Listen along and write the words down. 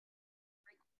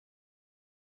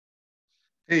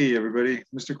Hey everybody,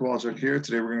 Mr. Kowalczyk here.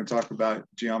 Today we're going to talk about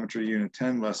Geometry Unit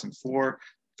 10, Lesson 4,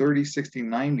 30, 60,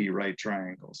 90 right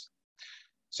triangles.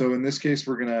 So in this case,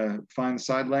 we're going to find the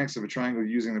side lengths of a triangle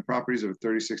using the properties of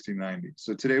 30, 60, 90.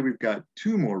 So today we've got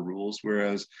two more rules,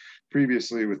 whereas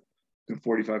previously with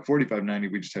 45, 45, 90,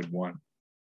 we just had one.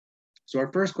 So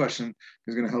our first question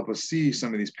is going to help us see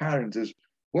some of these patterns is,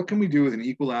 what can we do with an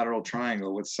equilateral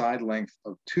triangle with side length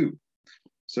of 2?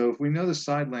 So if we know the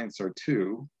side lengths are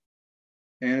 2,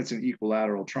 and it's an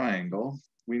equilateral triangle,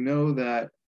 we know that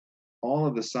all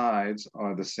of the sides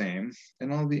are the same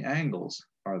and all of the angles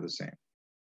are the same.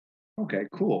 Okay,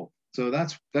 cool. So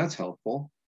that's helpful.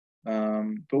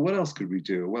 But what else could we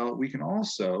do? Well, we can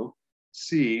also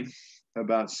see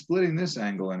about splitting this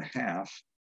angle in half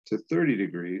to 30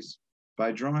 degrees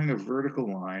by drawing a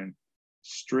vertical line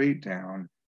straight down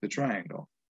the triangle.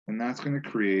 And that's going to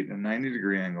create a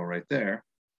 90-degree angle right there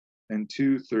and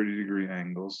two 30-degree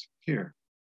angles here.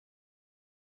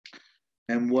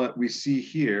 And what we see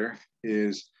here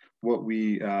is what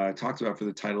we talked about for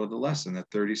the title of the lesson, the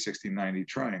 30, 60, 90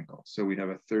 triangle. So we have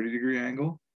a 30-degree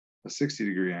angle, a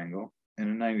 60-degree angle, and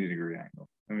a 90-degree angle.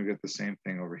 And we've got the same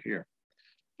thing over here.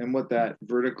 And what that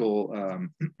vertical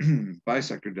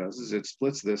bisector does is it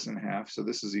splits this in half. So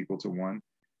this is equal to 1,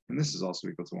 and this is also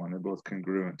equal to 1. They're both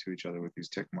congruent to each other with these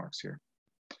tick marks here.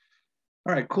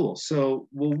 All right, cool. So,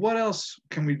 well, what else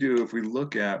can we do if we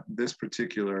look at this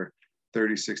particular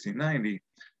 30, 60, 90,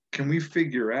 can we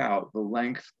figure out the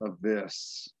length of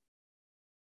this?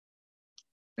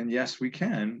 And yes, we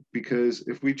can, because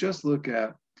if we just look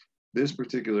at this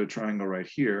particular triangle right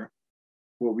here,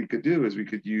 what we could do is we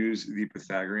could use the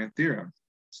Pythagorean theorem.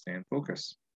 Stay in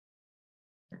focus.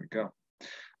 There we go.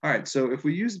 All right, so if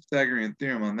we use the Pythagorean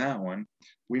theorem on that one,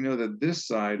 we know that this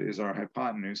side is our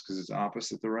hypotenuse because it's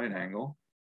opposite the right angle.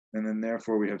 And then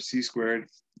therefore we have c squared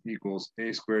equals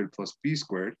a squared plus b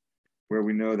squared, where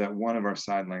we know that one of our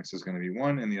side lengths is going to be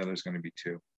 1 and the other is going to be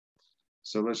 2.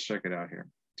 So let's check it out here.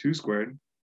 2 squared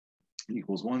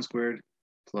equals 1 squared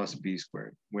plus b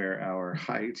squared, where our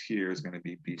height here is going to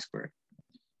be b squared.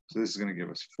 So this is going to give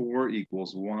us 4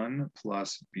 equals 1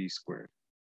 plus b squared.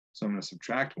 So I'm going to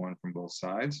subtract 1 from both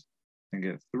sides and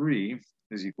get 3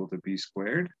 is equal to b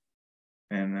squared.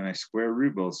 And then I square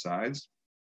root both sides.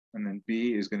 And then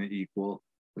b is going to equal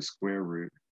the square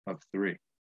root of 3.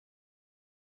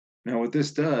 Now, what this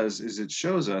does is it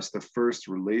shows us the first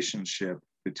relationship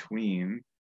between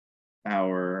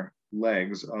our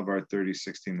legs of our 30,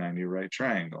 60, 90 right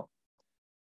triangle.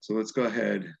 So let's go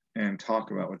ahead and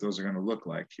talk about what those are going to look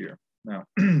like here. Now,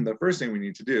 the first thing we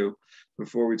need to do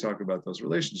before we talk about those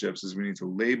relationships is we need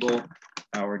to label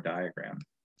our diagram.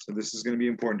 So this is going to be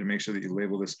important to make sure that you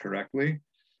label this correctly.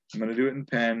 I'm going to do it in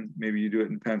pen. Maybe you do it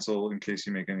in pencil in case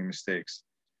you make any mistakes.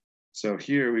 So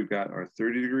here we've got our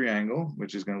 30-degree angle,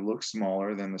 which is going to look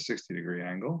smaller than the 60-degree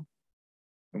angle.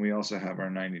 And we also have our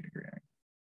 90-degree angle.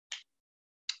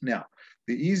 Now,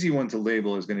 the easy one to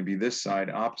label is going to be this side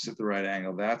opposite the right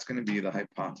angle. That's going to be the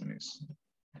hypotenuse.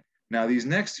 Now, these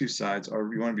next two sides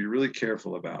you want to be really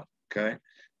careful about, okay?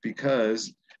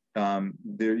 Because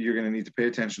you're going to need to pay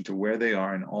attention to where they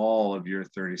are in all of your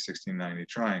 30, 60, 90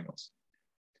 triangles.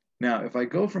 Now, if I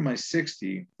go from my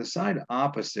 60, the side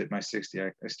opposite my 60,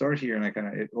 I start here and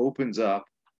it opens up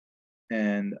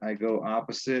and I go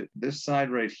opposite. This side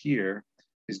right here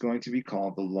is going to be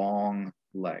called the long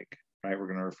leg, right? We're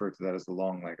going to refer to that as the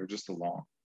long leg or just the long.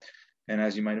 And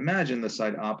as you might imagine, the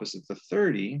side opposite the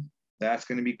 30, that's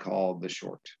going to be called the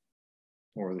short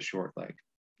or the short leg.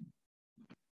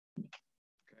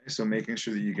 Okay, so making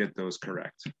sure that you get those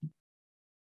correct.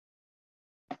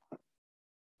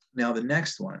 Now the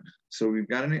next one, so we've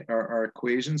got our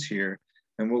equations here,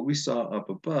 and what we saw up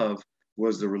above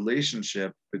was the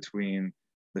relationship between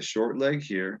the short leg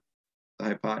here, the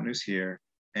hypotenuse here,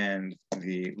 and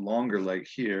the longer leg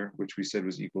here, which we said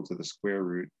was equal to the square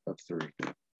root of 30.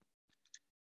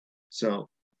 So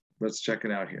let's check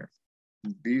it out here.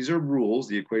 These are rules,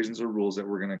 the equations are rules that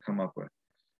we're going to come up with.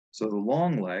 So the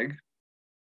long leg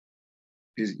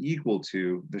is equal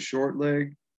to the short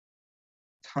leg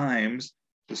times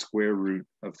the square root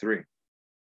of 3.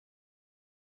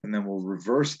 And then we'll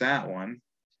reverse that one.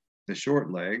 The short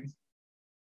leg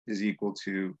is equal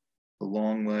to the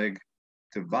long leg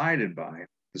divided by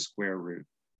the square root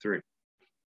 3.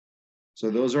 So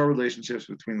those are relationships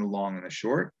between the long and the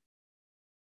short.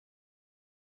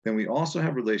 Then we also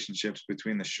have relationships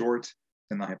between the short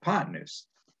and the hypotenuse.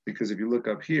 Because if you look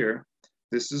up here,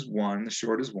 this is 1, the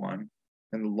short is 1,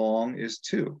 and the long is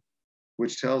 2.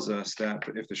 Which tells us that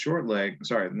if the short leg,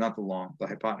 sorry, not the long, the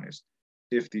hypotenuse.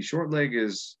 If the short leg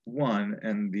is 1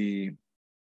 and the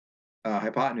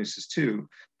hypotenuse is 2,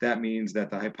 that means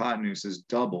that the hypotenuse is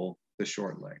double the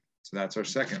short leg. So that's our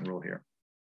second rule here.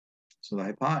 So the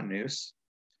hypotenuse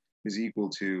is equal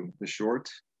to the short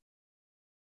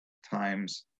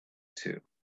times 2.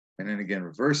 And then again,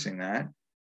 reversing that,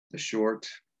 the short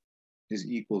is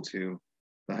equal to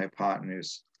the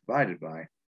hypotenuse divided by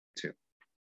 2.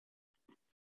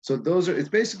 So it's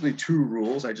basically 2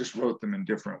 rules. I just wrote them in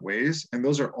different ways. And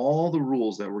those are all the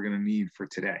rules that we're going to need for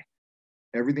today.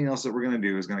 Everything else that we're going to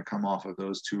do is going to come off of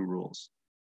those 2 rules.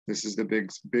 This is the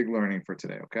big learning for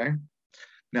today, okay?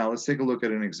 Now let's take a look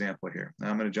at an example here. Now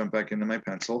I'm going to jump back into my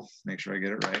pencil, make sure I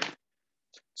get it right.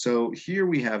 So here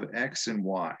we have X and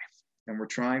Y, and we're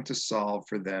trying to solve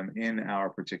for them in our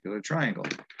particular triangle.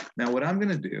 Now what I'm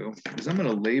going to do is I'm going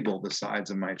to label the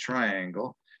sides of my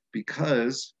triangle,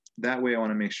 because that way I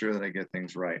want to make sure that I get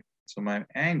things right. So my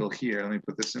angle here, let me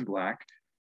put this in black,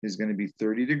 is going to be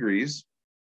 30 degrees.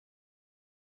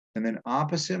 And then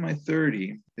opposite my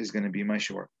 30 is going to be my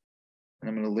short. And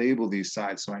I'm going to label these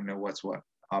sides so I know what's what.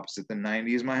 Opposite the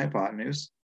 90 is my hypotenuse,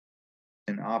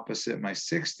 and opposite my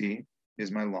 60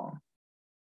 is my long.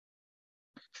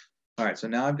 All right, so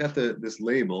now I've got this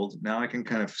labeled. Now I can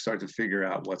kind of start to figure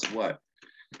out what's what.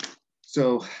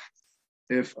 So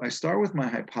if I start with my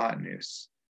hypotenuse,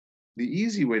 the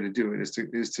easy way to do it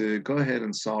is to go ahead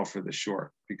and solve for the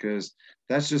short, because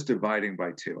that's just dividing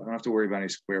by 2. I don't have to worry about any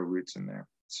square roots in there.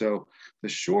 So the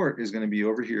short is going to be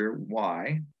over here,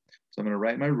 y. So I'm going to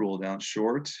write my rule down.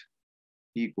 Short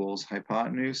equals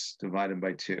hypotenuse divided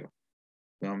by 2.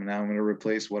 So now I'm going to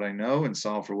replace what I know and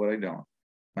solve for what I don't.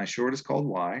 My short is called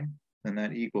y, and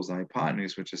that equals the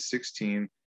hypotenuse, which is 16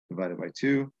 divided by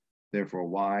 2. Therefore,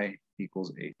 y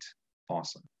equals 8.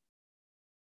 Awesome.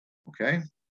 Okay.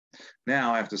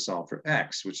 Now I have to solve for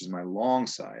x, which is my long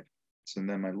side. So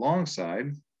then my long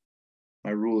side,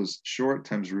 my rule is short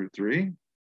times root 3.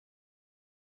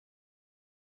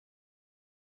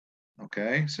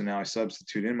 Okay, so now I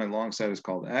substitute in, my long side is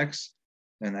called x,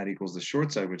 and that equals the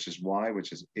short side, which is y,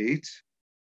 which is 8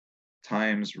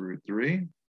 times root 3,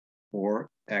 or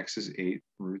x is 8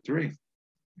 root 3. Let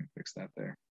me fix that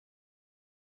there.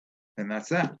 And that's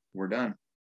that, we're done.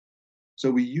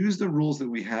 So we use the rules that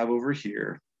we have over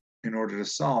here in order to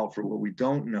solve for what we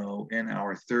don't know in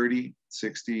our 30,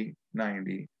 60,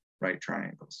 90 right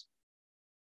triangles.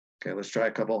 Okay, let's try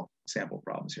a couple sample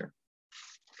problems here.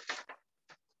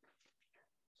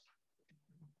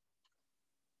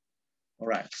 All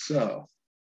right, so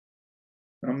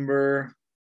number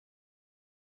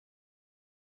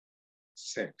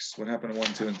 6. What happened to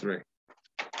 1, 2, and 3?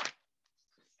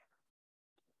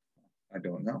 I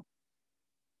don't know.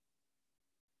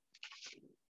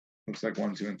 Looks like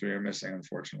 1, 2, and 3 are missing,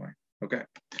 unfortunately. Okay,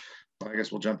 well, I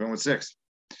guess we'll jump in with 6.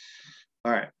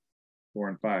 All right, 4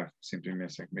 and 5 seem to be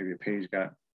missing. Maybe a page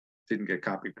didn't get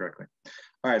copied correctly.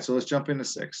 All right, so let's jump into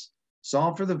 6.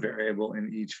 Solve for the variable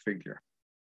in each figure,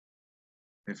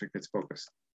 if it gets focused.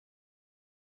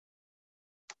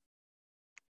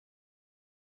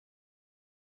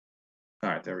 All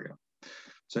right, there we go.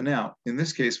 So now, in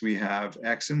this case, we have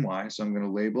x and y. So I'm going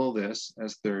to label this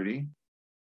as 30.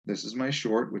 This is my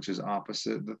short, which is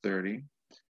opposite the 30.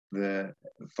 The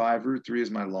 5 root 3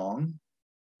 is my long.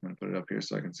 I'm going to put it up here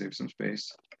so I can save some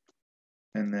space.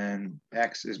 And then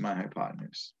x is my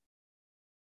hypotenuse.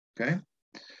 Okay?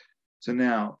 So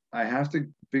now I have to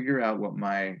figure out what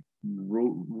my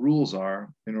rules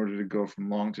are in order to go from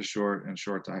long to short and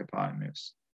short to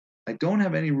hypotenuse. I don't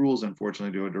have any rules,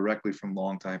 unfortunately, to go directly from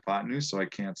long to hypotenuse, so I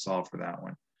can't solve for that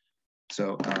one.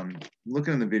 So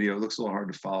looking in the video, it looks a little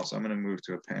hard to follow, so I'm going to move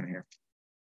to a pen here.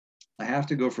 I have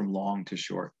to go from long to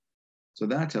short. So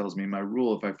that tells me my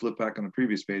rule, if I flip back on the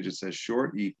previous page, it says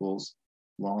short equals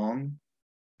long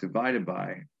divided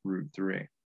by root 3.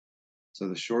 So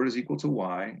the short is equal to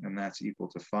y, and that's equal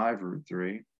to 5 root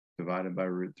 3 divided by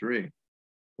root 3.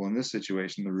 Well, in this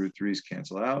situation, the root 3's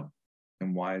cancel out,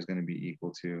 and y is going to be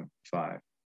equal to 5.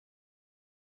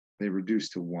 They reduce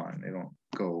to 1. They don't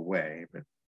go away, but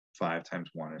 5 times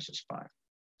 1 is just 5.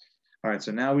 All right,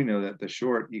 so now we know that the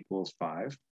short equals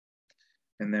 5.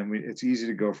 And then it's easy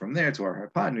to go from there to our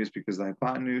hypotenuse, because the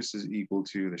hypotenuse is equal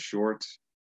to the short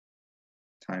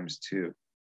times 2.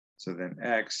 So then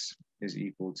x is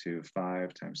equal to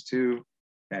 5 times 2.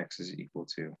 X is equal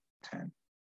to 10.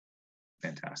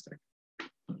 Fantastic.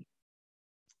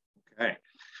 Okay,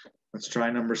 let's try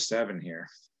number 7 here.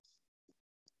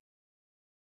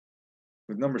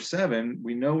 With number 7,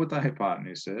 we know what the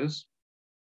hypotenuse is.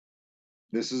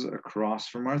 This is across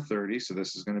from our 30, so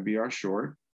this is going to be our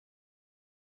short.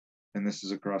 And this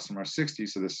is across from our 60,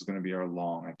 so this is going to be our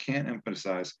long. I can't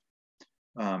emphasize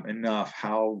enough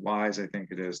how wise I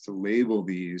think it is to label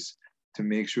these to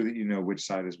make sure that you know which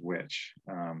side is which.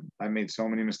 I made so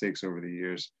many mistakes over the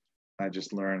years. I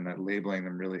just learned that labeling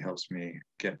them really helps me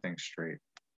get things straight.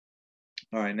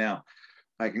 All right, now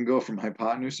I can go from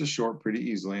hypotenuse to short pretty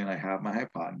easily, and I have my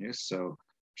hypotenuse. So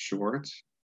short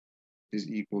is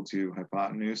equal to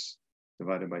hypotenuse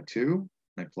divided by 2.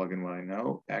 I plug in what I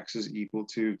know. X is equal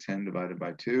to 10 divided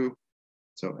by 2.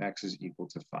 So X is equal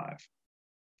to 5.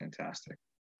 Fantastic.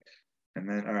 And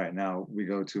then, all right, now we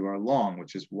go to our long,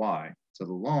 which is Y. So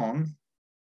the long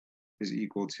is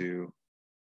equal to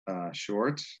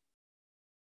short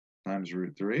times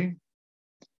root 3.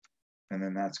 And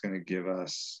then that's going to give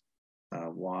us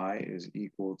Y is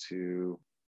equal to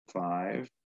 5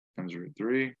 times root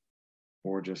 3,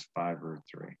 or just 5 root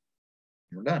 3. And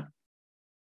we're done.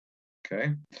 Okay,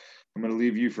 I'm going to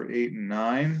leave you for 8 and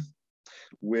 9.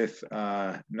 With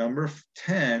number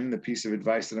 10, the piece of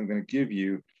advice that I'm going to give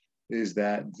you is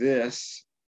that this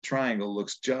triangle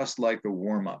looks just like the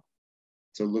warm-up.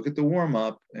 So look at the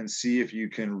warm-up and see if you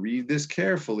can read this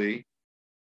carefully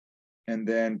and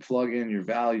then plug in your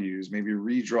values, maybe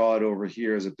redraw it over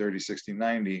here as a 30, 60,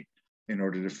 90 in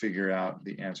order to figure out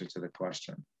the answer to the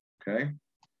question, okay?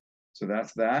 So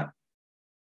that's that.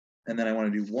 And then I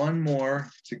want to do one more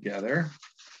together.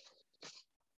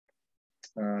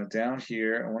 Down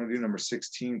here, I want to do number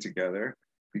 16 together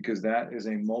because that is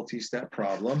a multi-step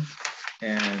problem.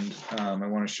 And I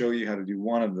want to show you how to do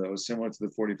one of those, similar to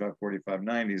the 45, 45,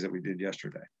 90s that we did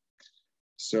yesterday.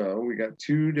 So we got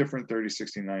two different 30,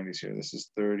 60, 90s here. This is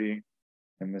 30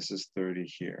 and this is 30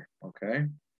 here, okay?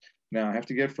 Now I have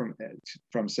to get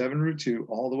from 7 root 2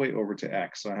 all the way over to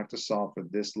x. So I have to solve for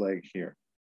this leg here.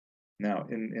 Now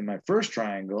in my first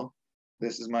triangle,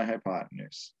 this is my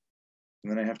hypotenuse. And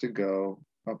then I have to go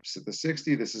up to the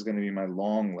 60. This is going to be my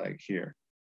long leg here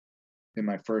in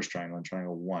my first triangle, in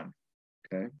triangle 1,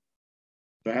 okay?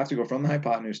 So I have to go from the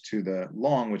hypotenuse to the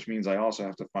long, which means I also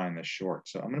have to find the short.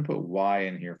 So I'm going to put y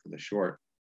in here for the short.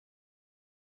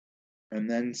 And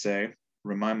then say,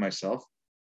 remind myself,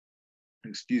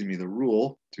 excuse me, the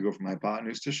rule to go from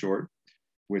hypotenuse to short,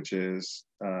 which is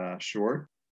short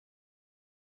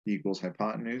equals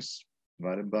hypotenuse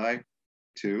divided by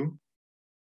 2.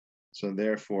 So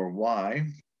therefore, y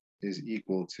is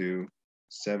equal to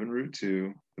 7 root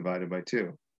 2 divided by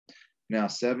 2. Now,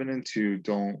 7 and 2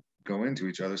 don't go into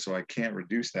each other, so I can't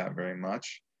reduce that very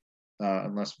much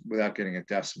unless without getting a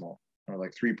decimal, or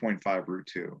like 3.5 root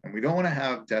 2. And we don't want to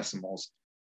have decimals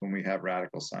when we have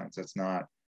radical signs. That's not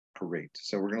great.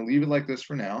 So we're going to leave it like this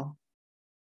for now.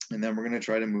 And then we're going to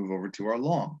try to move over to our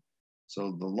long.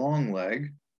 So the long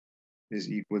leg is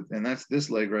equal, and that's this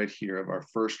leg right here of our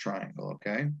first triangle,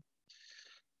 okay?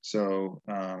 So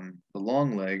the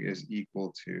long leg is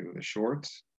equal to the short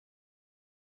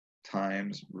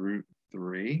times root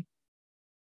 3.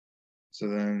 So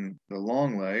then the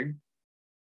long leg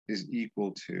is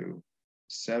equal to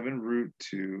 7 root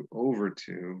 2 over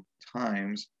 2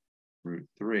 times root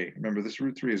 3. Remember, this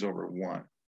root 3 is over 1,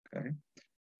 okay?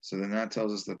 So then that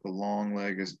tells us that the long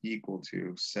leg is equal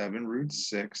to 7 root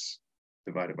 6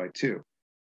 divided by 2.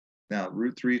 Now,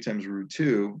 root 3 times root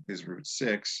 2 is root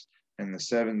 6, and the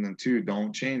 7 and 2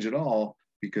 don't change at all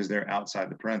because they're outside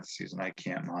the parentheses, and I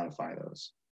can't modify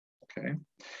those, okay?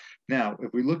 Now,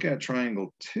 if we look at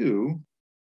triangle 2,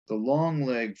 the long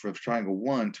leg for triangle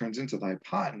 1 turns into the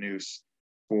hypotenuse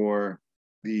for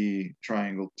the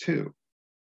triangle 2.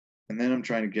 And then I'm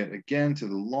trying to get again to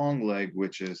the long leg,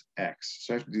 which is x.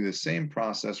 So I have to do the same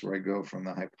process where I go from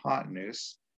the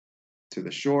hypotenuse to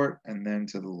the short and then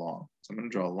to the long. So I'm going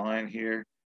to draw a line here.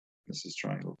 This is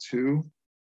triangle 2.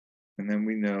 And then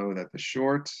we know that the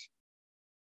short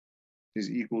is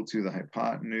equal to the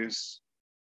hypotenuse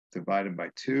divided by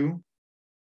 2.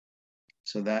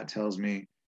 So that tells me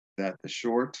that the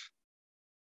short,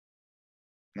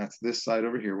 and that's this side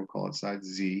over here, we'll call it side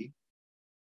Z,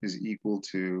 is equal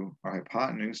to our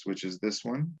hypotenuse, which is this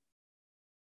one,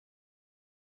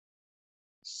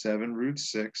 7 root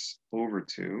 6 over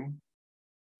 2,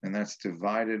 and that's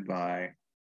divided by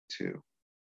 2,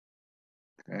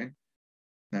 okay?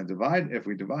 Now if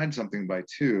we divide something by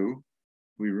 2,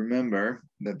 we remember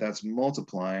that that's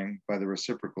multiplying by the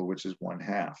reciprocal, which is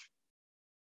 1/2.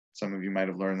 Some of you might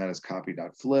have learned that as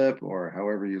copy.flip, or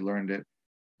however you learned it.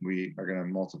 We are going to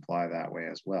multiply that way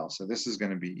as well. So this is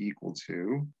going to be equal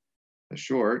to, the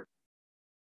short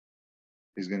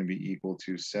is going to be equal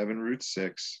to 7 root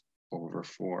 6 over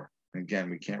 4. And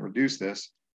again, we can't reduce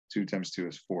this. 2 times 2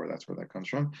 is 4. That's where that comes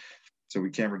from. So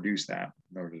we can't reduce that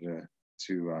in order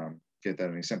to get that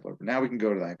any simpler. But now we can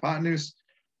go to the hypotenuse.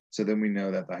 So then we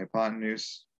know that the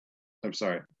hypotenuse, I'm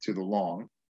sorry, to the long.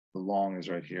 The long is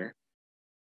right here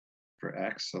for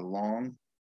x. So long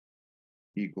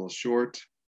equals short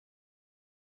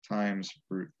times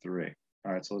root 3.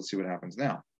 All right, so let's see what happens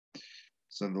now.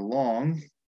 So the long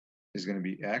is going to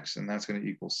be x, and that's going to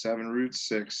equal 7 root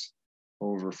 6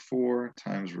 over 4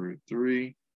 times root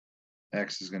 3.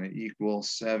 X is going to equal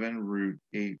 7 root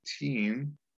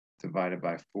 18 divided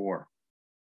by 4.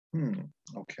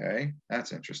 Okay,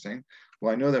 that's interesting.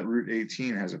 Well, I know that root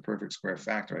 18 has a perfect square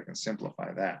factor. I can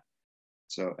simplify that.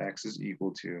 So x is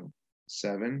equal to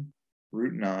 7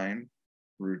 root 9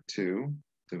 root 2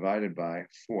 divided by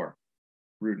 4.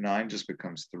 Root 9 just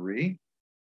becomes 3.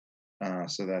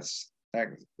 So that's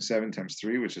 7 times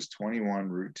 3, which is 21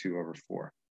 root 2 over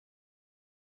 4.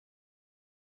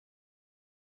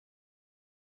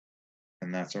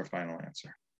 And that's our final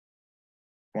answer.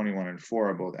 21 and 4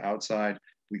 are both outside.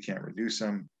 We can't reduce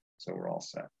them, so we're all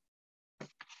set. Let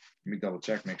me double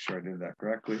check, make sure I did that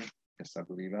correctly. Yes, I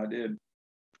believe I did.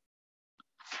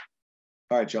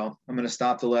 All right, y'all, I'm going to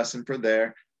stop the lesson for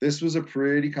there. This was a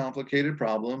pretty complicated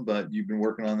problem, but you've been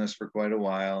working on this for quite a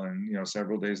while and, you know,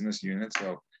 several days in this unit.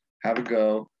 So have a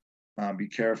go. Be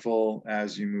careful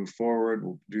as you move forward.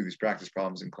 We'll do these practice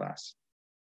problems in class.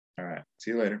 All right,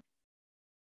 see you later.